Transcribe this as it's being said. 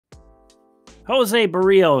Jose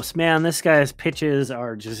Berrios, man, this guy's pitches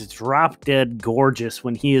are just drop dead gorgeous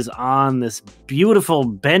when he is on this beautiful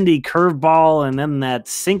bendy curveball and then that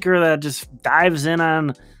sinker that just dives in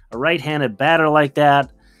on a right-handed batter like that.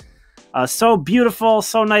 So beautiful,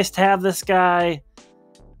 so nice to have this guy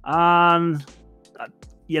on.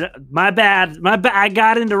 My bad. I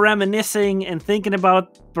got into reminiscing and thinking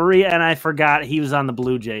about Berrios, and I forgot he was on the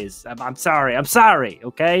Blue Jays. I'm sorry.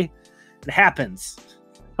 Okay, it happens.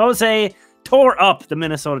 Jose tore up the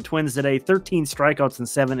Minnesota Twins today. 13 strikeouts in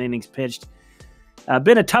 7 innings pitched.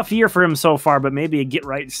 Been a tough year for him so far, but maybe a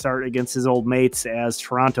get-right start against his old mates as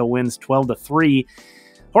Toronto wins 12-3.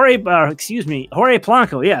 Jorge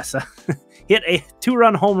Polanco, yes, hit a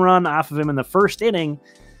 2-run home run off of him in the first inning.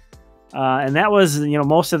 And that was,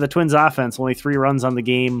 most of the Twins offense, only 3 runs on the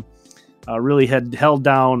game, really had held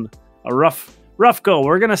down a rough go.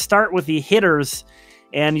 We're going to start with the hitters.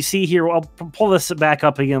 And you see here, I'll pull this back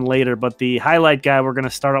up again later, but the highlight guy we're going to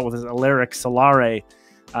start out with is Alerick Soularie,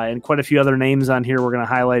 and quite a few other names on here we're going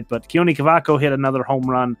to highlight. But Keone Cavaco hit another home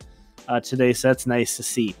run today, so that's nice to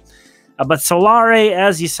see. But Soularie,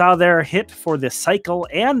 as you saw there, hit for the cycle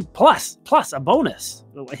and plus a bonus.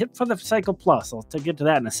 A hit for the cycle plus. I'll get to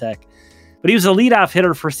that in a sec. But he was a leadoff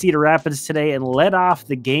hitter for Cedar Rapids today and led off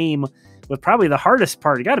the game with probably the hardest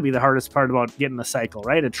part. It got to be the hardest part about getting the cycle,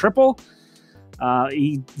 right? A triple.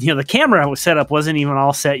 The camera setup wasn't even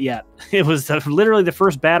all set yet. It was literally the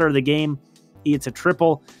first batter of the game. It's a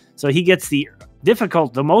triple, so he gets the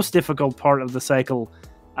most difficult part of the cycle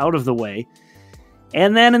out of the way.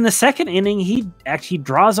 And then in the second inning, he actually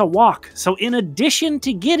draws a walk. So in addition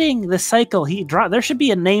to getting the cycle, there should be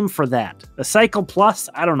a name for that. A cycle plus,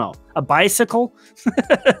 I don't know, a bicycle.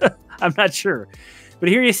 I'm not sure. But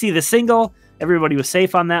here you see the single. Everybody was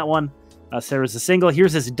safe on that one. So there was a single.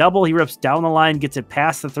 Here's his double. He rips down the line, gets it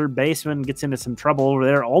past the third baseman, gets into some trouble over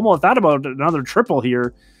there. Almost thought about another triple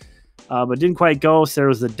here, but didn't quite go. So there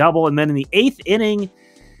was the double. And then in the 8th inning,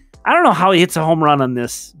 I don't know how he hits a home run on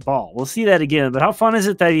this ball. We'll see that again. But how fun is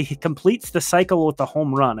it that he completes the cycle with the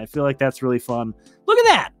home run? I feel like that's really fun. Look at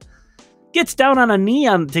that. Gets down on a knee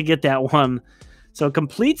to get that one. So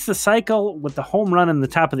completes the cycle with the home run in the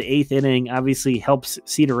top of the 8th inning. Obviously helps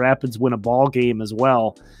Cedar Rapids win a ball game as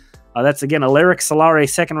well. That's, again, Alerick Soularie,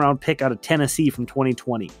 second-round pick out of Tennessee from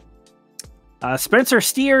 2020. Spencer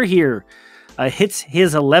Steer here hits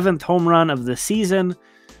his 11th home run of the season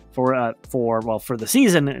for the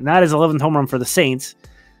season, not his 11th home run for the Saints.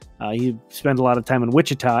 He spent a lot of time in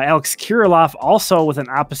Wichita. Alex Kirilloff also with an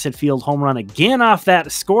opposite field home run again off that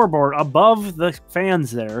scoreboard above the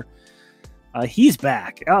fans there. He's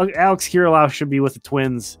back. Alex Kirilloff should be with the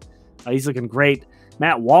Twins. He's looking great.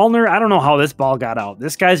 Matt Wallner, I don't know how this ball got out.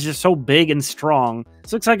 This guy's just so big and strong.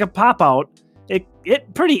 This looks like a pop-out.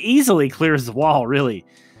 It pretty easily clears the wall, really.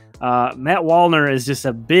 Matt Wallner is just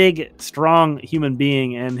a big, strong human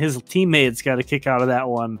being, and his teammates got a kick out of that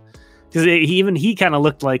one. Because he kind of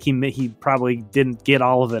looked like he probably didn't get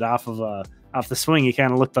all of it off the swing. He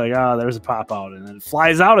kind of looked like, there's a pop-out, and then it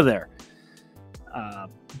flies out of there.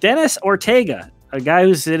 Dennis Ortega, a guy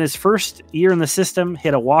who's in his first year in the system,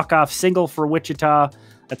 hit a walk-off single for Wichita.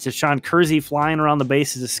 That's a Sean Kersey flying around the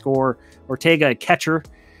bases to score. Ortega, a catcher.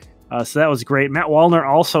 So that was great. Matt Wallner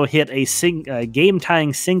also hit a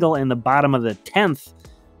game-tying single in the bottom of the 10th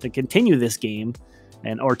to continue this game.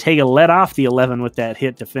 And Ortega led off the 11 with that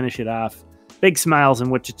hit to finish it off. Big smiles in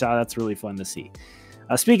Wichita. That's really fun to see.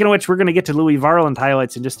 Speaking of which, we're going to get to Louie Varland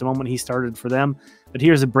highlights in just a moment. He started for them. But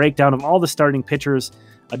here's a breakdown of all the starting pitchers.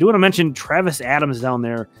 I do want to mention Travis Adams down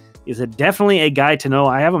there is definitely a guy to know.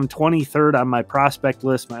 I have him 23rd on my prospect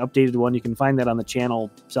list, my updated one. You can find that on the channel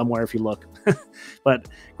somewhere if you look. But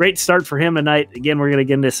great start for him tonight. Again, we're going to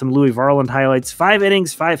get into some Louie Varland highlights. 5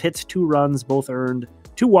 innings, 5 hits, 2 runs, both earned.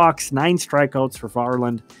 2 walks, 9 strikeouts for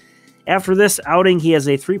Varland. After this outing, he has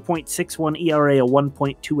a 3.61 ERA, a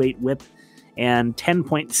 1.28 whip, and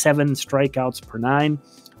 10.7 strikeouts per 9.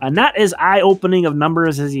 Not as eye-opening of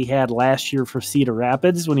numbers as he had last year for Cedar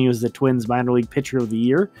Rapids when he was the Twins minor league pitcher of the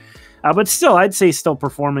year. But still, I'd say still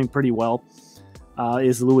performing pretty well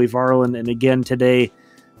is Louie Varland. And again, today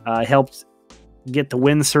helped get the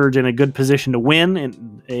win surge in a good position to win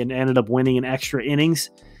and ended up winning in extra innings.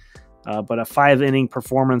 But a 5-inning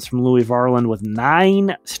performance from Louie Varland with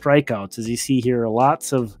 9 strikeouts. As you see here,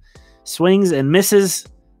 lots of swings and misses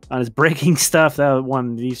on his breaking stuff. That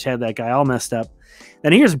one, he had that guy all messed up.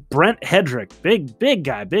 Then here's Brent Headrick, big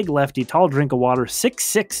guy, big lefty, tall drink of water.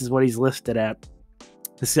 6'6" is what he's listed at.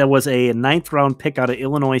 This was a 9th-round pick out of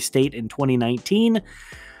Illinois State in 2019.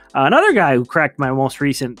 Another guy who cracked my most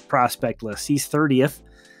recent prospect list. He's 30th.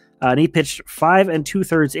 And he pitched 5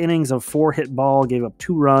 2/3 innings of 4 hit ball, gave up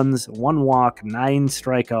 2 runs, 1 walk, 9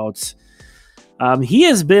 strikeouts. He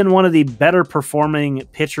has been one of the better performing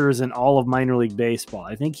pitchers in all of minor league baseball.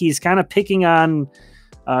 I think he's kind of picking on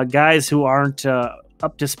guys who aren't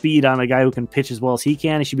up to speed on a guy who can pitch as well as he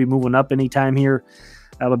can. He should be moving up anytime here.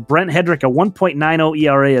 But Brent Headrick, a 1.90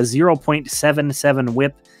 ERA, a 0.77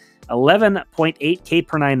 whip, 11.8 K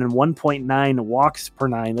per 9, and 1.9 walks per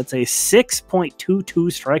 9. That's a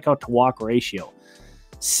 6.22 strikeout to walk ratio.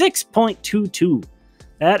 6.22.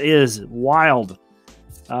 That is wild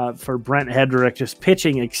for Brent Headrick, just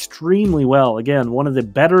pitching extremely well. Again, one of the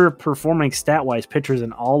better performing stat-wise pitchers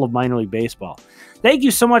in all of minor league baseball. Thank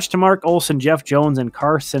you so much to Mark Olson, Jeff Jones, and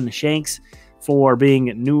Carson Shanks for being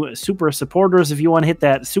new super supporters. If you want to hit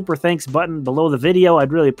that super thanks button below the video,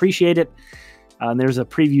 I'd really appreciate it. And there's a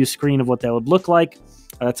preview screen of what that would look like.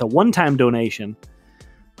 That's a one-time donation.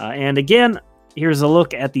 And again, here's a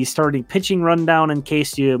look at the starting pitching rundown in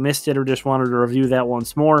case you missed it or just wanted to review that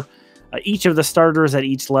once more. Each of the starters at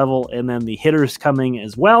each level, and then the hitters coming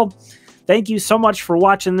as well. Thank you so much for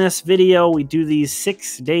watching this video. We do these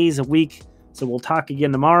 6 days a week, so we'll talk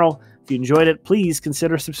again tomorrow. If you enjoyed it, please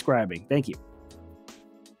consider subscribing. Thank you.